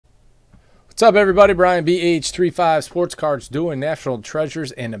What's up, everybody? Brian BH35 Sports Cards doing National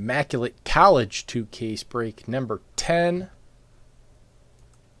Treasures and Immaculate College 2 case break number 10.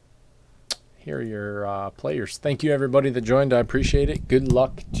 Here are your players. Thank you, everybody that joined. I appreciate it. Good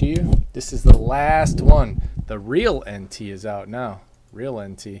luck to you. This is the last one. The real NT is out now. Real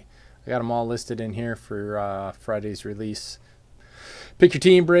NT. I got them all listed in here for Friday's release. Pick your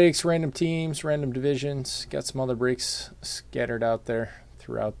team breaks, random teams, random divisions. Got some other breaks scattered out there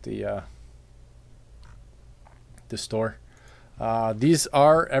throughout the store. These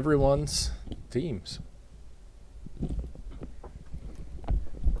are everyone's teams.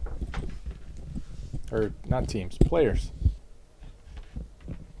 Or not teams, players.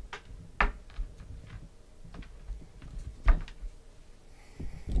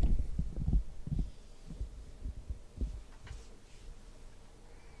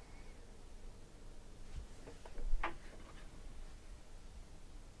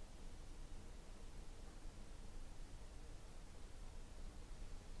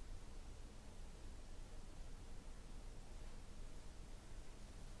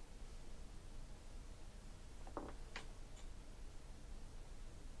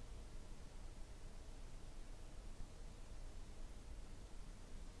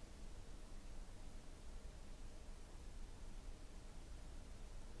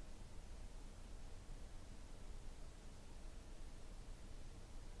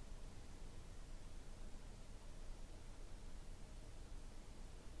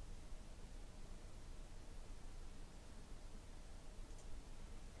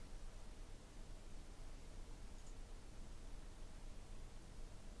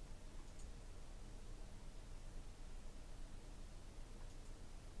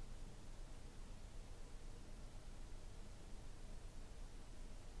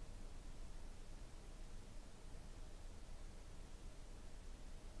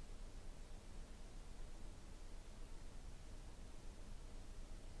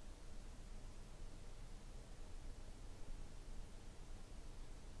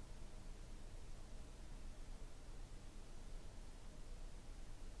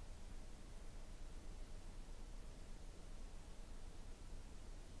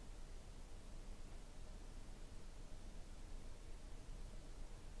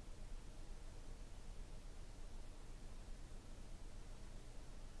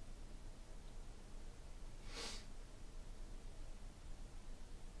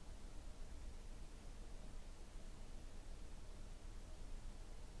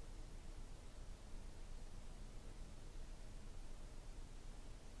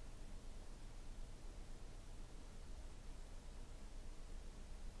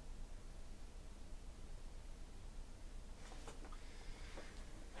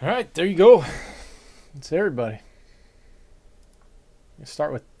 All right, there you go. That's everybody. Let's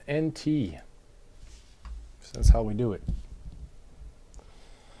start with NT. So that's how we do it.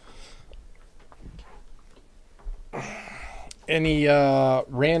 Any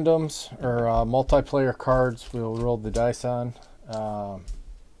randoms or multiplayer cards we'll roll the dice on,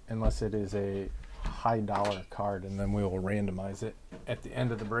 unless it is a high dollar card, and then we will randomize it at the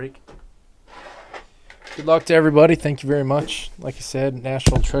end of the break. Good luck to everybody. Thank you very much. Like I said,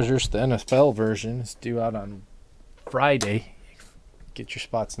 National Treasures, the NFL version, is due out on Friday. Get your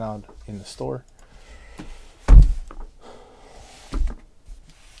spots now in the store.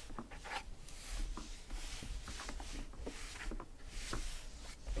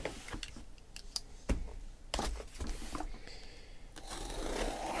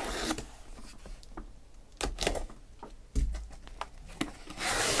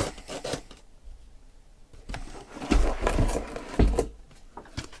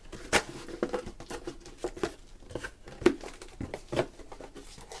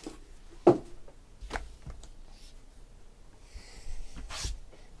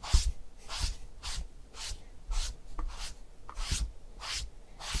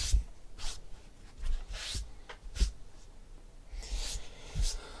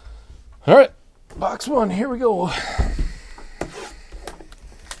 All right, box one, here we go.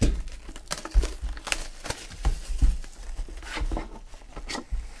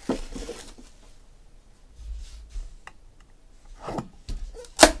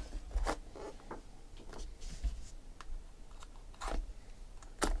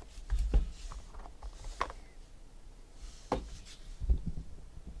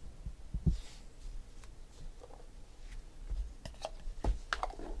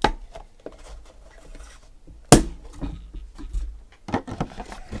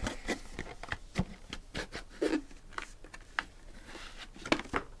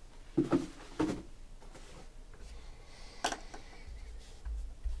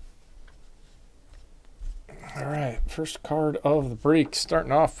 first card of the break,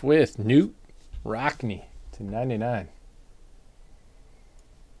 starting off with Newt Rockney to 99.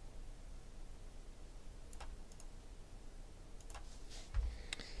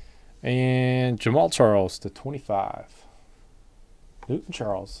 And Jamal Charles to 25. Newton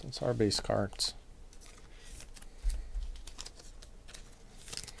Charles, that's our base cards.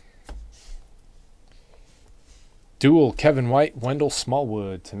 Dual Kevin White, Wendell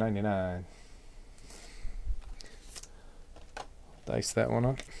Smallwood to 99. Dice that one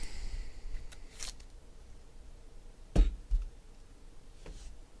up.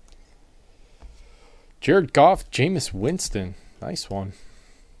 Jared Goff, Jameis Winston. Nice one.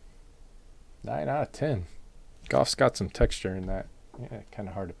 9 out of 10. Goff's got some texture in that. Yeah, kind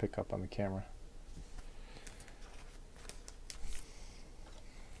of hard to pick up on the camera.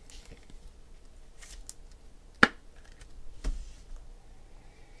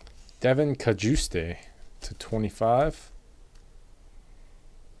 Devin Cajuste to 25.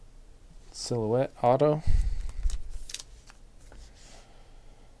 Silhouette auto.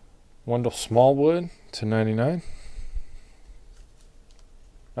 Wendell Smallwood to 99.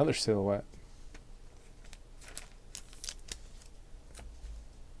 Another silhouette.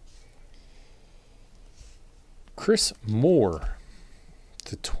 Chris Moore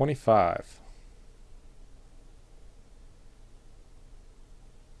to 25.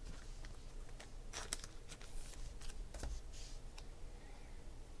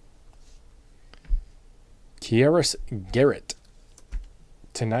 Kieris Garrett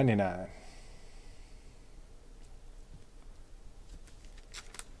to 99.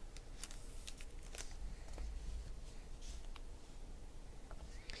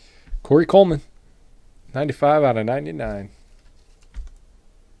 Corey Coleman, 95 out of 99.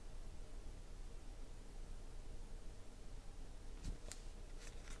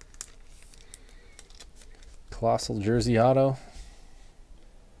 Colossal jersey auto.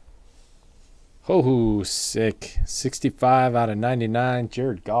 Ho-hoo, sick. 65 out of 99,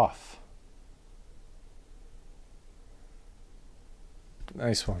 Jared Goff.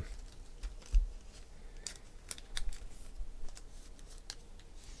 Nice one.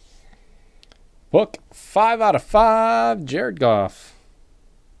 Book, 5 out of 5, Jared Goff.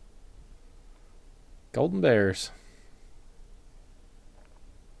 Golden Bears.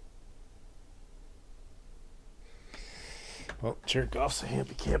 Well, Jared Goff's a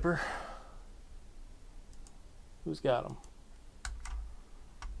happy camper. Who's got him?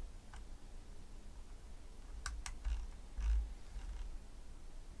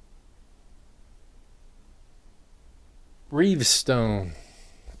 Reeves Stone.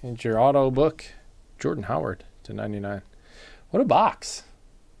 And your auto book, Jordan Howard to 99. What a box.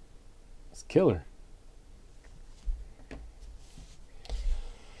 It's killer.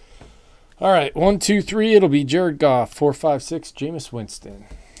 All right, 1, 2, 3. It'll be Jared Goff. 4, 5, 6. Jameis Winston.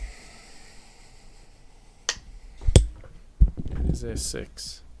 Is a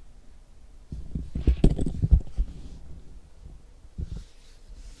 6.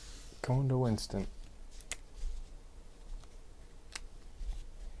 Going to Winston.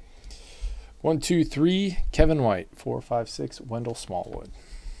 1, 2, 3. Kevin White. 4, 5, 6. Wendell Smallwood.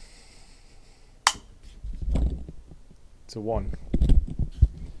 It's a 1.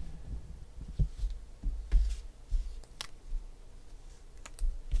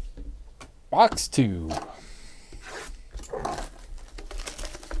 Box 2.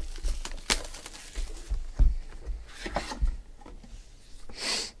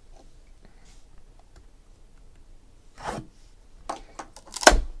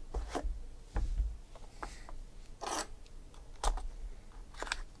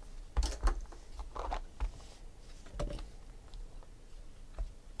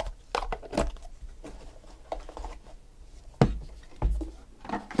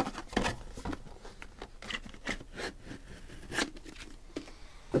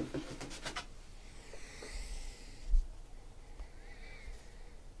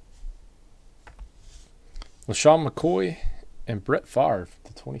 LaShawn McCoy and Brett Favre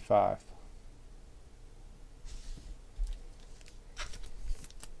to 25.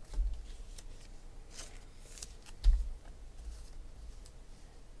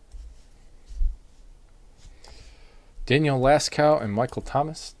 Daniel Lascow and Michael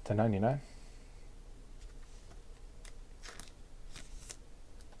Thomas to 99.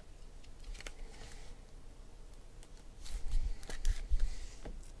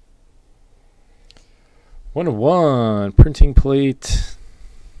 One of 1 printing plate.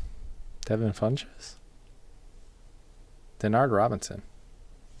 Devin Funches. Denard Robinson.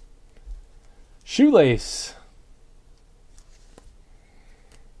 Shoelace.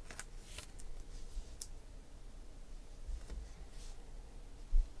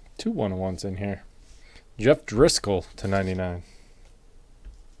 2 1-on-1s in here. Jeff Driscoll to 99.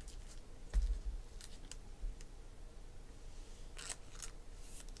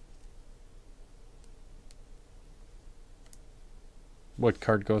 What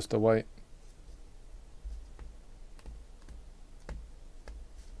card goes to white?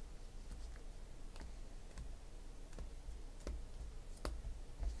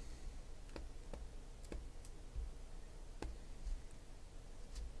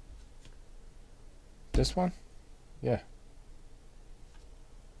 This one? Yeah.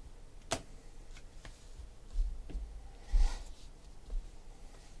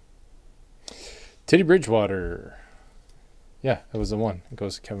 Teddy Bridgewater. Yeah, it was the one. It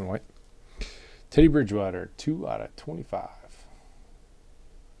goes to Kevin White. Teddy Bridgewater, 2 out of 25.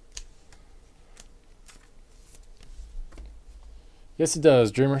 Yes, it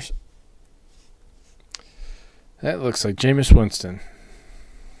does, Dreamers. That looks like Jameis Winston.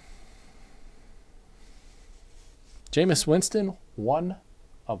 Jameis Winston, 1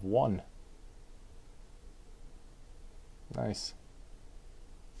 of 1. Nice.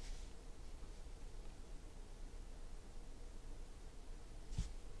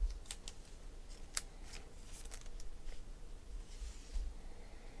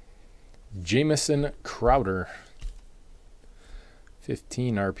 Jamison Crowder,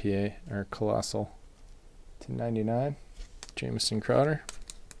 15 RPA, or Colossal, to 99. Jamison Crowder.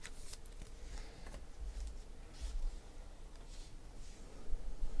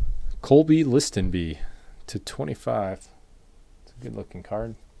 Colby Listenby to 25. It's a good looking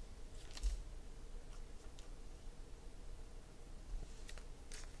card.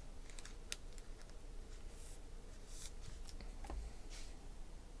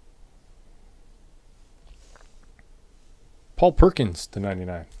 Paul Perkins to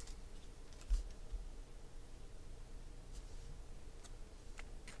 99.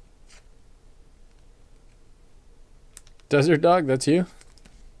 Desert Dog, that's you?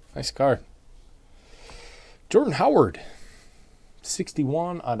 Nice card. Jordan Howard,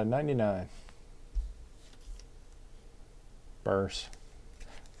 61 out of 99. Bears.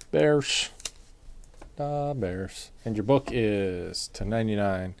 Bears. Bears. And your book is to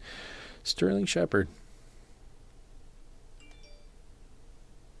 99. Sterling Shepard.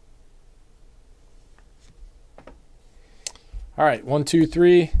 All right, 1, 2,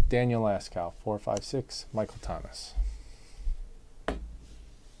 3. Daniel Laskow. 4, 5, 6. Michael Thomas.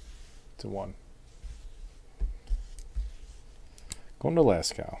 To 1. Going to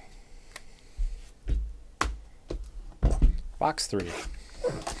Laskow. Box 3.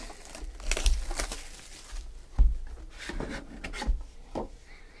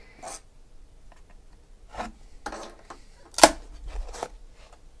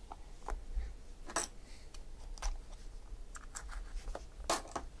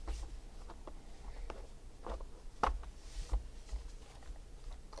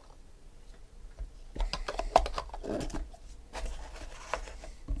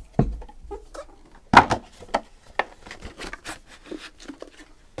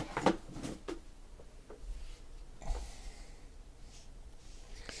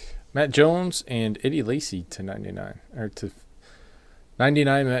 Matt Jones and Eddie Lacy to 99. Or to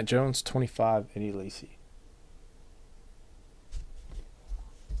 99, Matt Jones, 25, Eddie Lacy.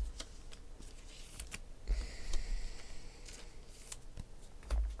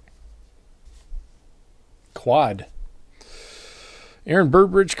 Quad. Aaron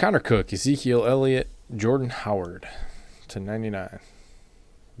Burbridge, Connor Cook, Ezekiel Elliott, Jordan Howard to 99.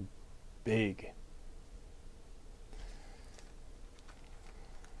 Big.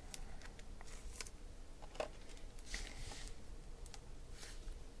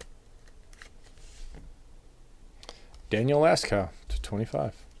 Daniel Laskow to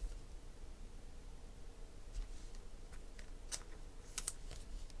 25.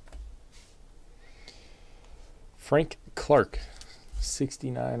 Frank Clark,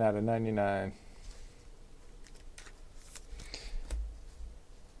 69 out of 99.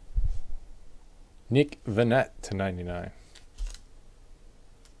 Nick Vanette to 99.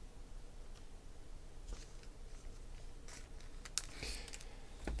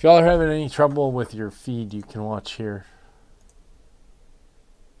 If y'all are having any trouble with your feed, you can watch here.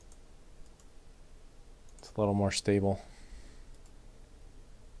 It's a little more stable.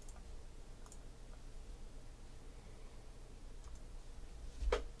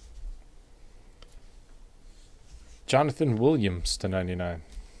 Jonathan Williams to 99.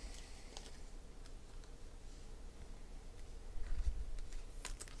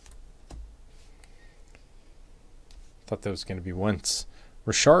 Thought that was going to be Wentz.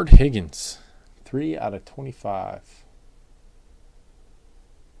 Rashard Higgins, 3 out of 25.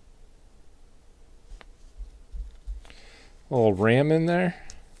 A little Ram in there.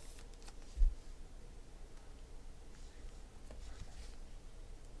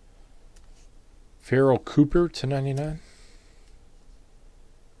 Farrell Cooper to 99.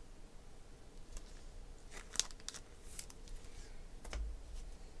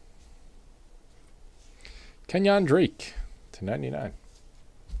 Kenyon Drake to 99.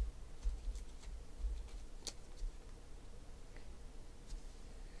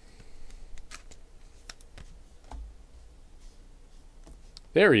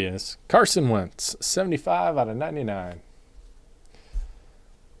 There he is. Carson Wentz, 75 out of 99.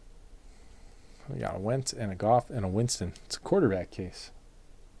 We got a Wentz and a Goff and a Winston. It's a quarterback case.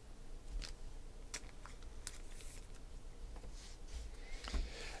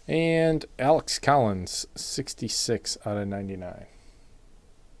 And Alex Collins, 66 out of 99.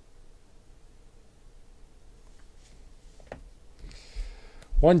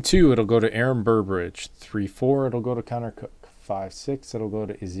 One, two, it'll go to Aaron Burbridge. 3-4, it'll go to Connor Cook. 5-6, it'll go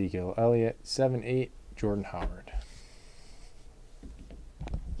to Ezekiel Elliott. 7-8, Jordan Howard.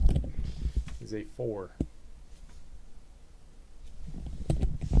 Is a 4.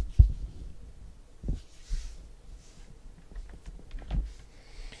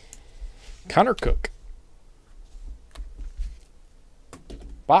 Connor Cook.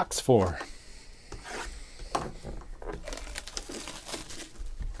 Box 4.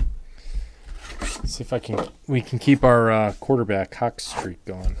 See if we can keep our quarterback hawk streak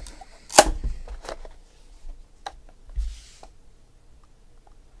going.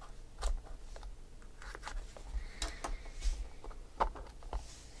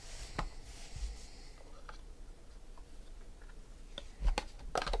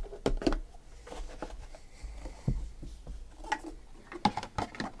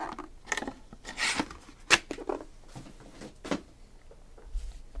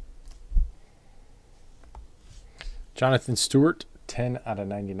 Jonathan Stewart, 10 out of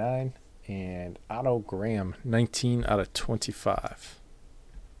 99. And Otto Graham, 19 out of 25.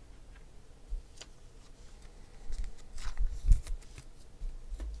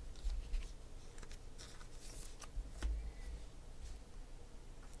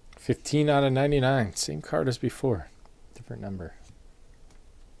 $15 out of 99. Same card as before. Different number.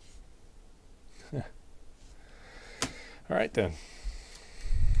 All right, then.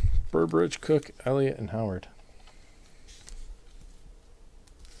 Burbridge, Cook, Elliott, and Howard.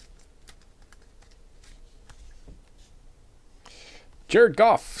 Jared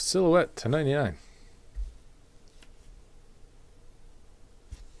Goff, silhouette to 99.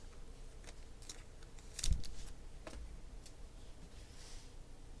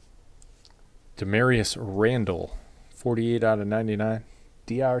 Demarius Randall, 48 out of 99.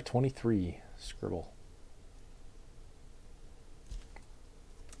 DR23, scribble.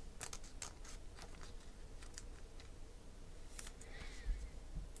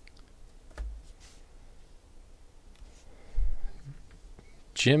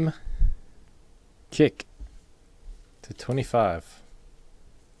 Jim Kick to 25.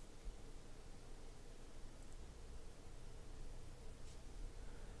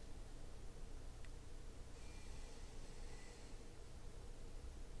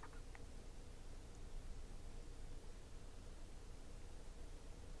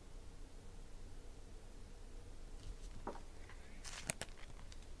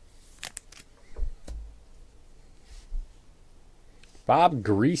 Bob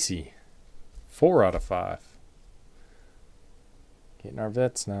Greasy, 4 out of 5. Getting our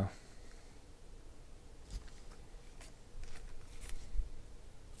vets now.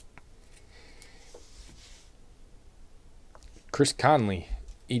 Chris Conley,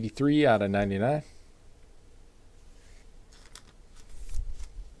 83 out of 99.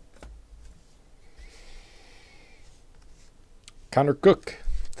 Connor Cook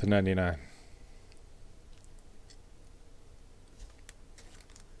to 99.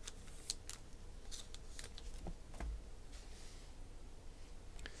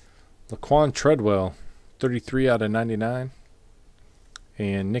 Laquan Treadwell, 33 out of 99.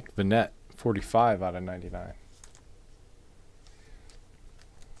 And Nick Vannett, 45 out of 99.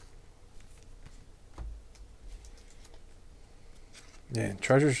 Yeah,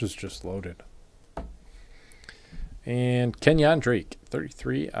 Treasures was just loaded. And Kenyon Drake,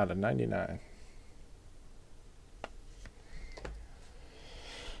 33 out of 99.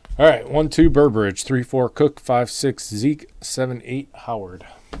 All right, 1-2 Burbridge, 3-4 Cook, 5-6 Zeke, 7-8 Howard.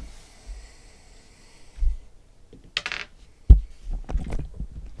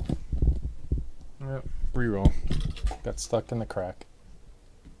 Yep, reroll. Got stuck in the crack.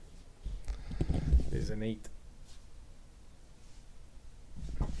 There's an 8.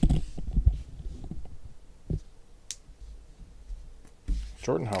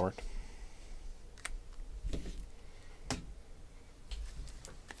 Jordan Howard.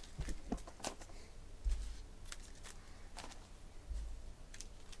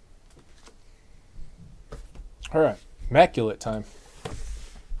 All right, Immaculate time.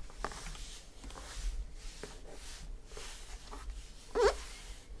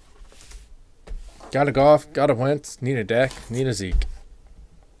 Got a Goff, got a Wentz, need a Dak, need a Zeke.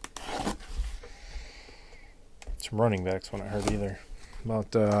 Some running backs when I heard either.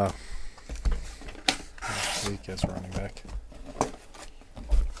 About Zeke as running back.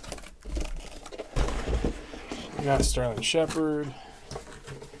 We got Sterling Shepard.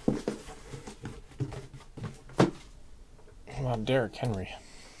 How about Derrick Henry?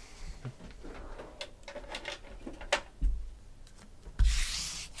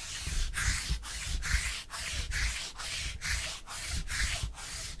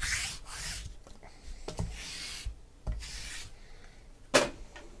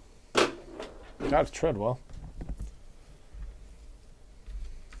 Got to tread well.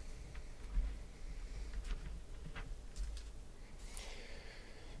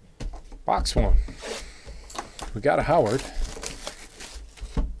 Box one. We got a Howard.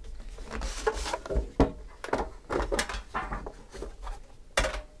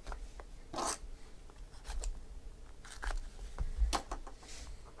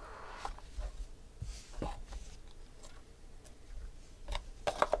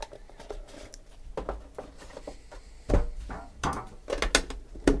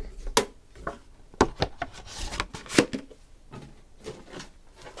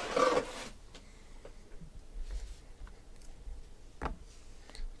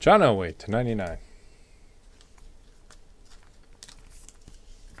 John Elway to 99.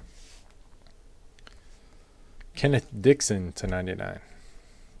 Kenneth Dixon to 99.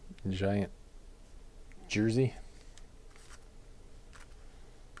 Giant jersey.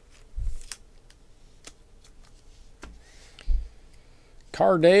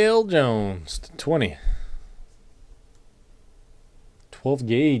 Cardale Jones to 20. 12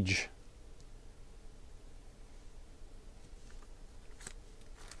 gauge.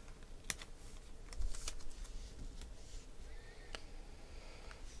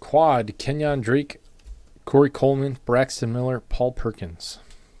 Quad, Kenyon Drake, Corey Coleman, Braxton Miller, Paul Perkins.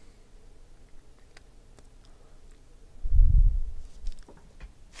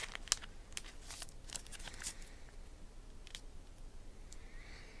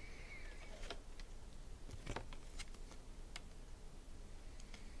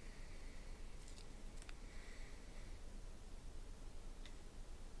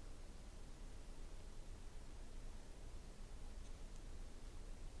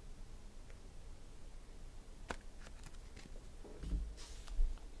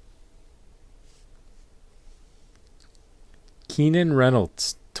 Keenan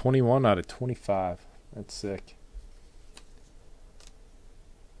Reynolds, 21 out of 25. That's sick.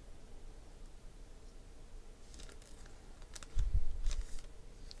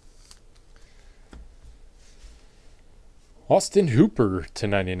 Austin Hooper to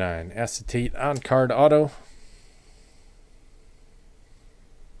 99. Acetate on card auto.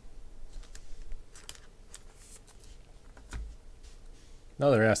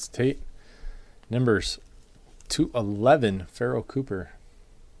 Another acetate. Numbers 211, Pharaoh Cooper.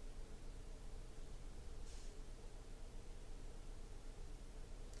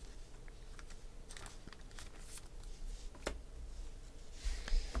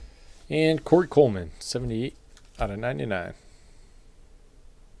 And Corey Coleman, 78 out of 99.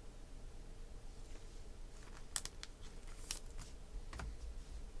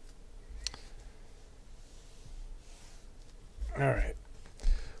 All right.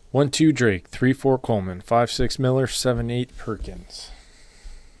 1-2 Drake, 3-4 Coleman, 5-6 Miller, 7-8 Perkins.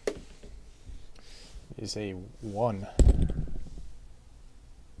 Is a 1.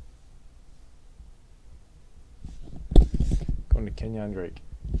 Going to Kenyon Drake.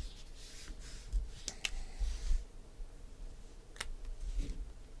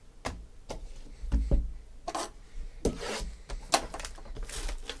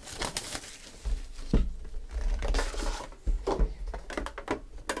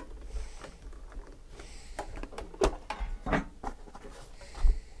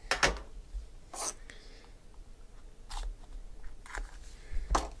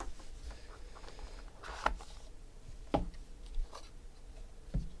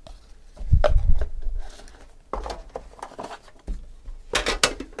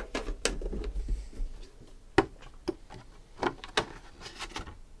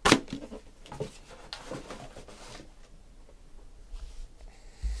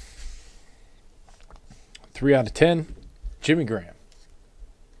 Three out of 10, Jimmy Graham.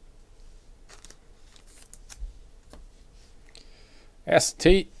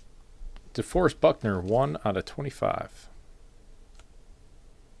 Acetate, DeForest Buckner, 1 out of 25.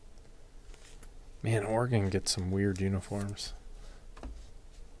 Man, Oregon gets some weird uniforms.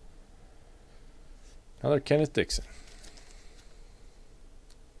 Another Kenneth Dixon.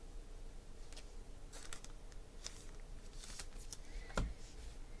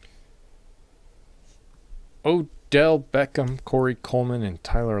 Odell Beckham, Corey Coleman, and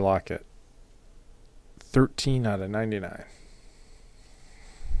Tyler Lockett. 13 out of 99.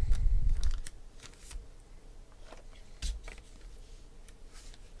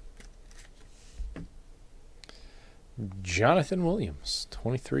 Jonathan Williams,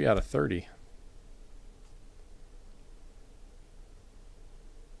 23 out of 30.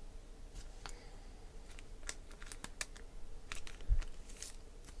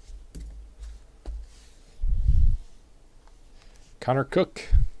 Connor Cook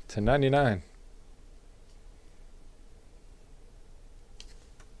to 99.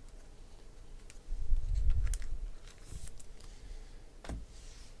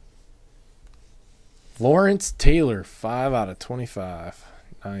 Lawrence Taylor, 5 out of 25.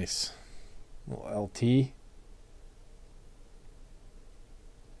 Nice. Little LT.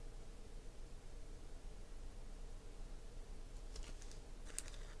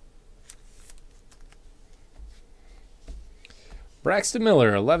 Braxton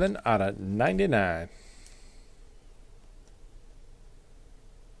Miller, 11 out of 99.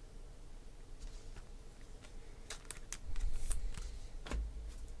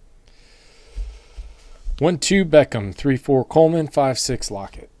 One, 2 Beckham, 3, 4 Coleman, 5, 6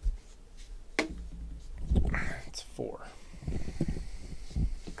 Lockett. It's 4.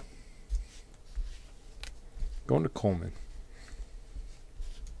 Going to Coleman.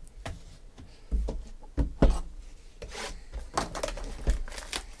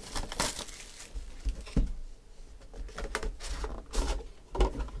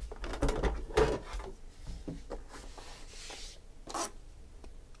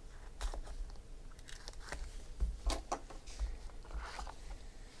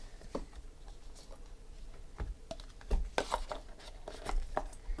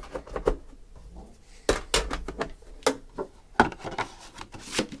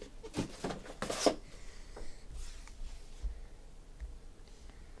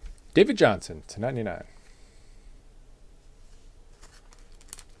 David Johnson to 99.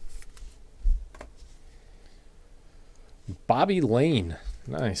 Bobby Lane.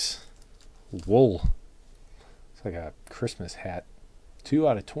 Nice. Wool. It's like a Christmas hat. 2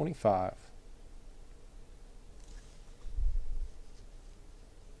 out of 25.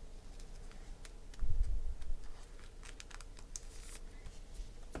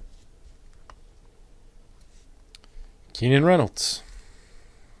 Keenan Reynolds.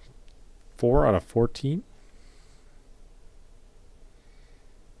 4 out of 14.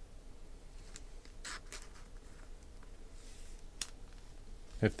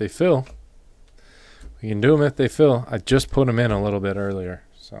 If they fill. We can do them if they fill. I just put them in a little bit earlier.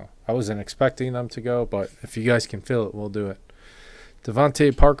 So I wasn't expecting them to go, but if you guys can fill it, we'll do it.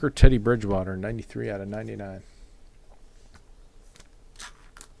 Devontae Parker, Teddy Bridgewater, 93 out of 99.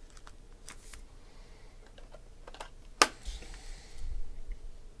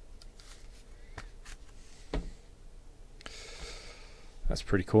 That's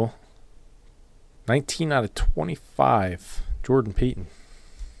pretty cool. 19 out of 25. Jordan Payton.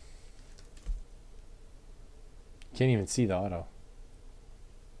 Can't even see the auto.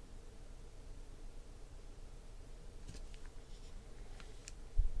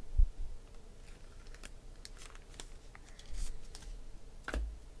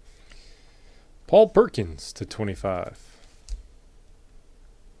 Paul Perkins to 25.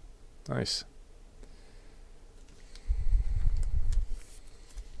 Nice.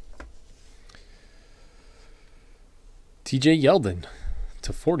 TJ Yeldon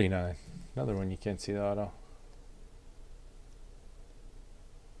to 49. Another one you can't see the auto.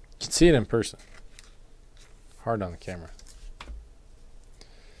 You can see it in person. Hard on the camera.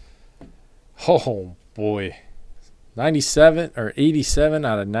 Oh boy. 97 or 87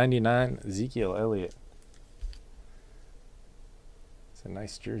 out of 99. Ezekiel Elliott. It's a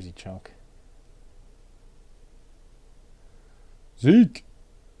nice jersey chunk. Zeke.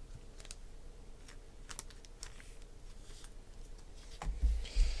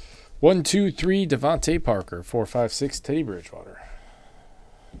 One, 2, 3, Devontae Parker. 4, 5, 6, Teddy Bridgewater.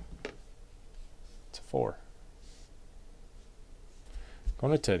 It's a 4.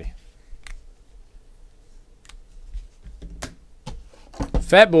 Going to Teddy.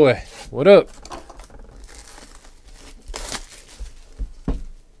 Fat boy, what up?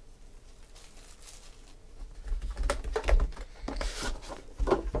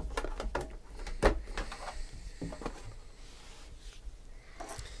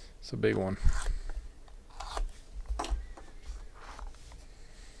 It's a big one.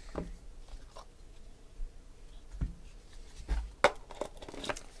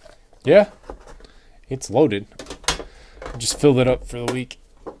 Yeah, it's loaded. I just filled it up for the week.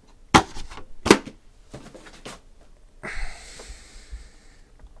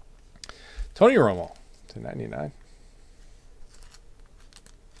 Tony Romo to 99.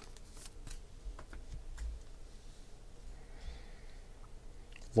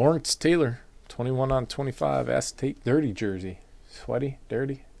 Lawrence Taylor, 21/25, acetate dirty jersey. Sweaty,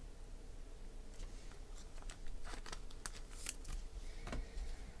 dirty.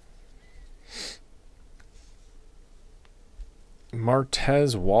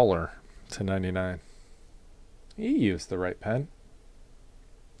 Martez Waller to 99. He used the right pen.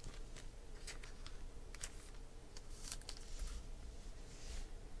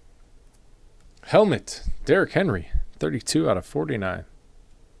 Helmet, Derrick Henry, 32/49.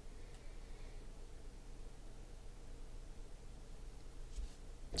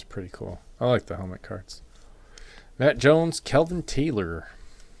 It's pretty cool. I like the helmet cards. Matt Jones, Kelvin Taylor.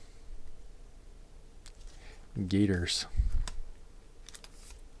 Gators.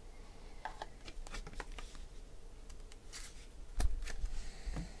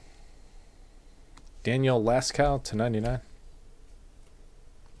 Daniel Lascow to 99.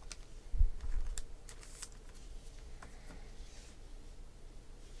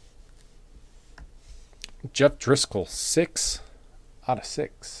 Jeff Driscoll, 6/6.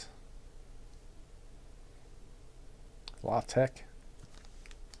 La Tech.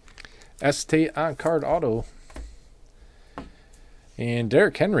 Acetate on card auto. And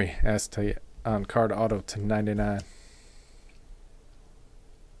Derrick Henry, acetate on card auto to 99.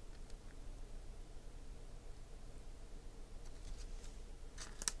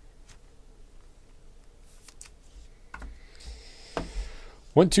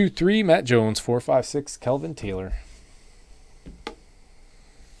 One, two, three, Matt Jones. 4, 5, 6, Kelvin Taylor.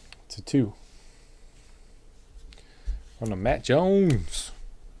 It's a 2. On to Matt Jones.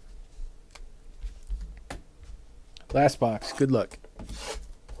 Last box. Good luck.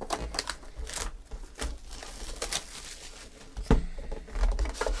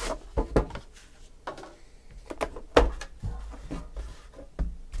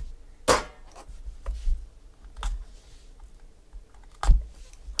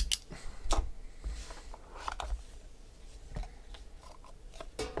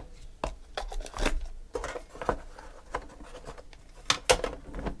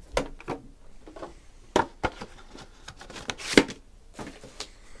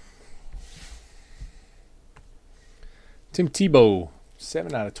 Tim Tebow,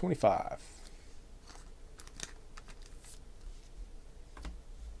 7/25.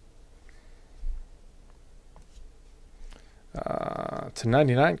 To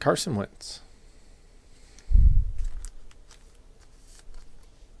 99, Carson Wentz.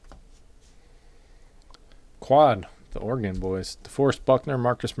 Quad, the Oregon boys. DeForest Buckner,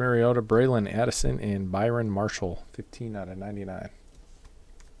 Marcus Mariota, Braylon Addison, and Byron Marshall. 15/99.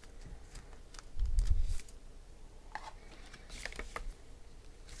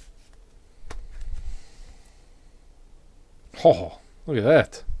 Oh, look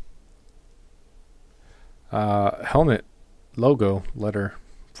at that. Helmet logo letter.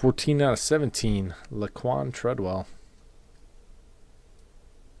 14/17. Laquan Treadwell.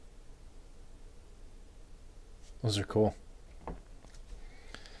 Those are cool.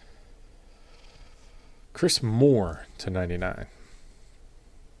 Chris Moore to 99.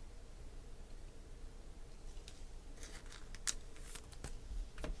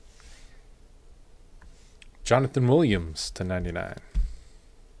 Jonathan Williams to 99.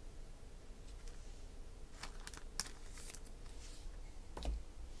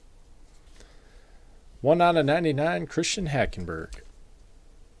 (1/99), Christian Hackenberg.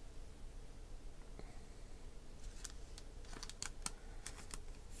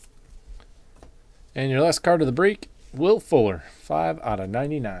 And your last card of the break, Will Fuller,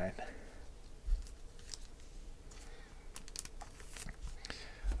 5/99.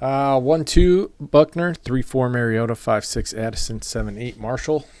 1-2 Buckner, 3-4 Mariota, 5-6 Addison, 7-8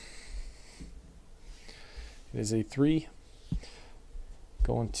 Marshall. It is a 3.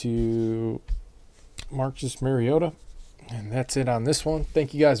 Going to Marcus Mariota. And that's it on this one.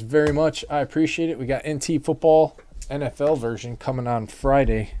 Thank you guys very much. I appreciate it. We got NT Football NFL version coming on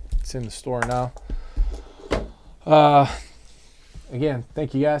Friday. It's in the store now. Again,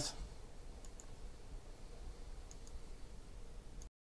 thank you guys.